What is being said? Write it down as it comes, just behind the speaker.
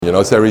You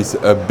know, there is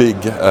a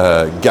big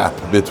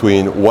gap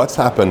between what's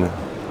happened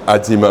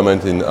at the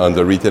moment on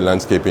the retail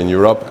landscape in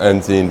Europe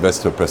and the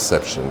investor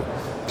perception.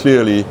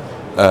 Clearly,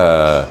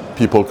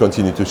 people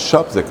continue to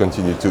shop, they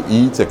continue to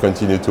eat, they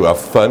continue to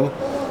have fun,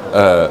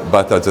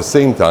 but at the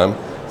same time,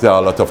 there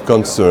are a lot of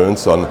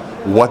concerns on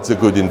what the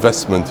good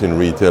investment in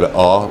retail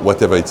are,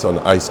 whatever it's on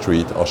high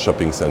street or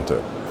shopping center.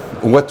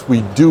 What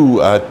we do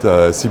at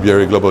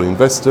CBRE Global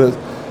Investors,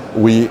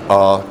 we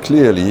are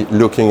clearly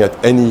looking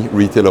at any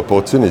retail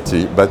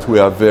opportunity, but we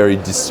are very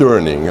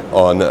discerning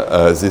on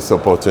this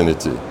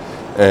opportunity.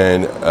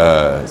 And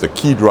the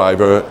key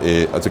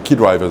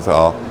drivers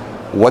are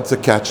what's the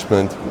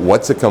catchment,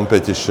 what's the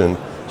competition,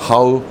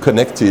 how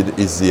connected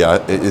is the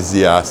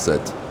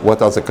asset,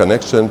 what are the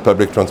connections,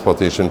 public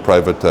transportation,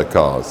 private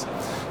cars.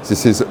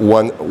 This is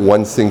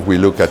one thing we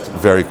look at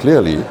very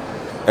clearly.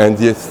 And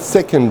the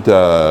second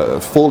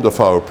fold of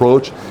our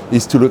approach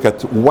is to look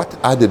at what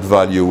added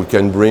value we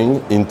can bring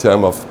in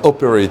terms of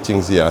operating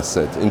the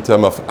asset, in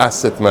terms of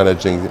asset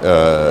managing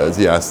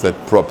the asset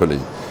properly.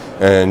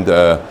 And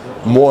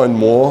more and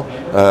more,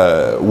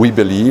 we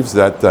believe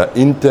that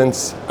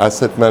intense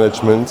asset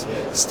management,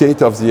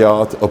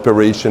 state-of-the-art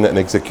operation and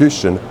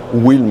execution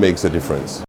will make the difference.